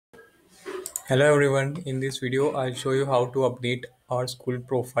Hello everyone, in this video I'll show you how to update our school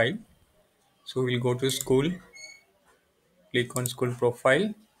profile. So we'll go to school, click on school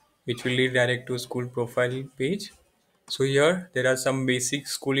profile, which will lead direct to school profile page. So here there are some basic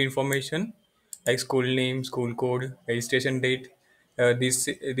school information like school name, school code, registration date. This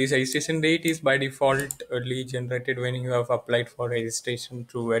registration date is by default early generated when you have applied for registration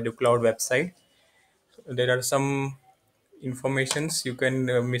through EduCloud website. There are some informations you can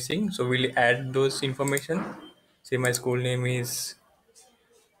missing, so we'll add those information. Say my school name is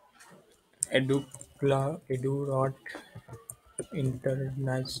Edu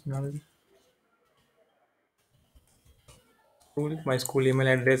International School. My school email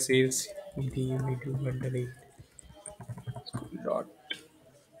address is in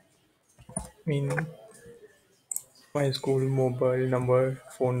my school mobile number,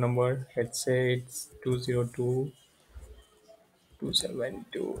 phone number. Let's say it's 202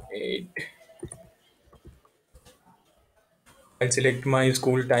 2728. I'll select my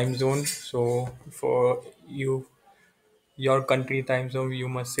school time zone. So for your country time zone, you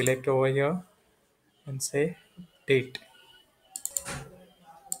must select over here and say date.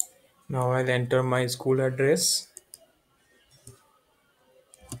 Now I'll enter my school address.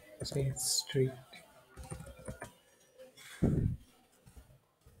 Say street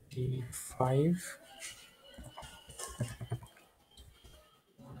 5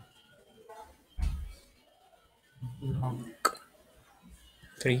 block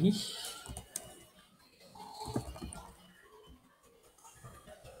 3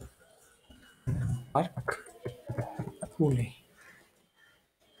 Park Pune.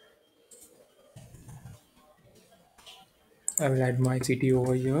 I will add my city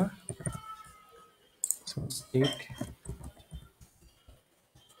over here. So state,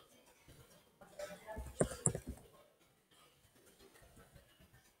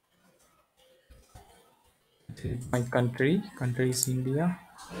 my country is India.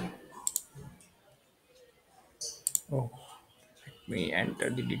 Oh, let me enter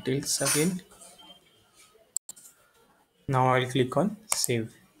the details again. Now I'll click on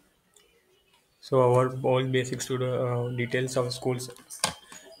save. So our all basic student details of schools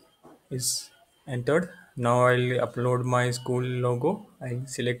is entered. Now I'll upload my school logo. I'll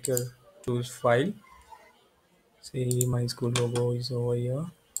select your choose file. Say my school logo is over here.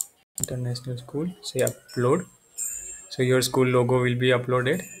 International school. Say upload. So your school logo will be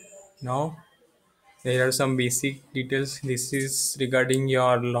uploaded. Now there are some basic details. This is regarding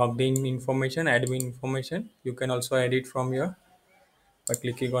your logged in information, admin information. You can also edit from here by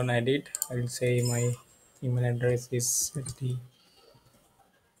clicking on edit. I'll say my email address is the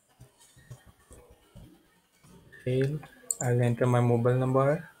mail. I'll enter my mobile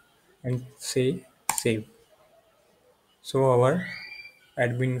number and say save. So our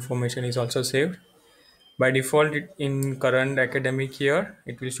admin information is also saved. By default, in current academic year,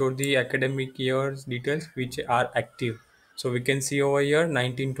 it will show the academic year's details which are active. So we can see over here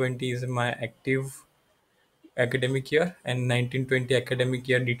 1920 is my active academic year, and 1920 academic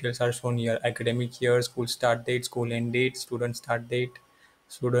year details are shown here. Academic year, school start date, school end date, student start date,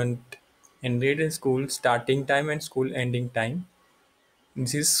 student end date, school starting time and school ending time.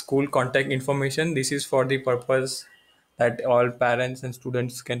 This is school contact information. This is for the purpose that all parents and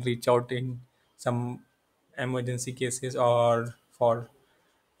students can reach out in some emergency cases or for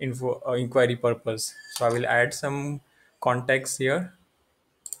inquiry purpose. So I will add some contacts here.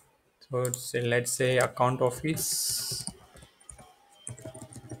 So let's say account office.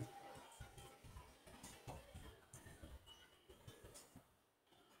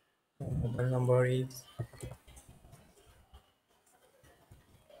 Mobile number is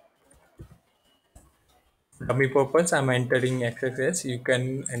dummy purpose. I'm entering XXS. You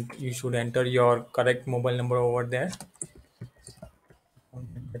can and you should enter your correct mobile number over there.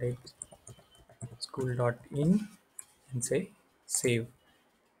 School.in and say save.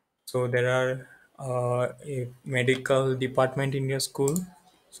 So there are a medical department in your school.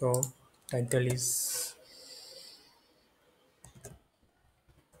 So title is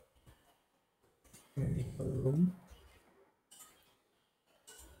medical room.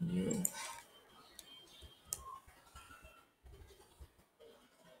 New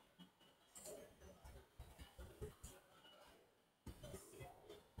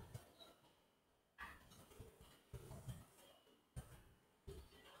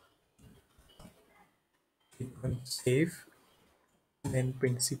save. Then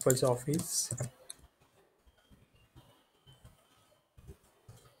principal's office.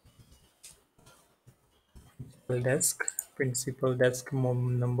 Desk. Principal desk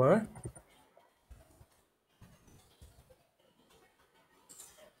number.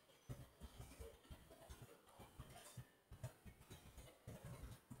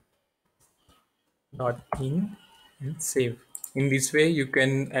 .in and save. In this way, you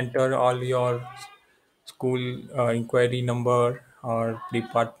can enter all your school inquiry number or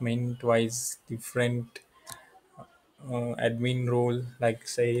department wise different admin role, like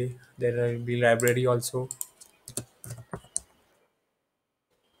say there will be library also.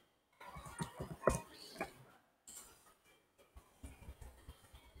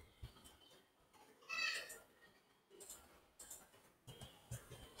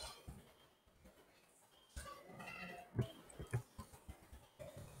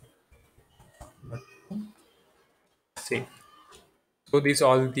 Save. So this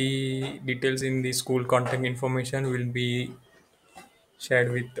all the details in the school contact information will be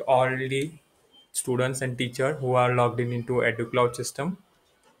shared with all the students and teacher who are logged in into EduCloud system.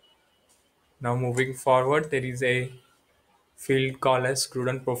 Now moving forward, there is a field called as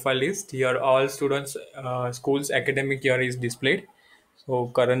student profile list. Here all students schools academic year is displayed.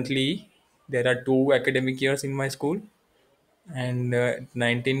 So currently there are two academic years in my school, and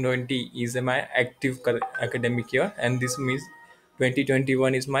 1920 is my active academic year, and this means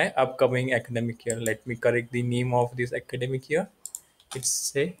 2021 is my upcoming academic year. Let me correct the name of this academic year. It's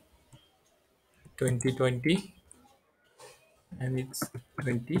say 2020 and it's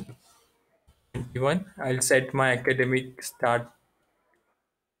 2021. I'll set my academic start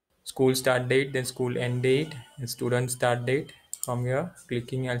school start date, then school end date, and student start date. From here,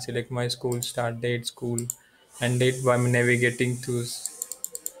 clicking, I'll select my school start date, school end date by navigating to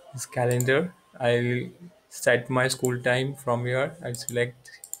this calendar. I'll set my school time from here. I'll select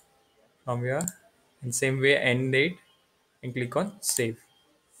from here, and same way end date, and click on save.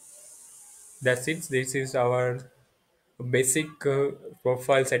 That's it. This is our basic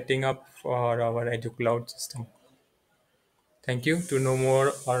profile setting up for our EduCloud system. Thank you. To know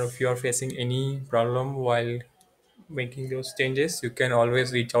more, or if you are facing any problem while making those changes, you can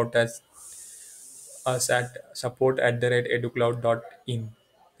always reach out us at support@educloud.in.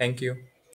 Thank you.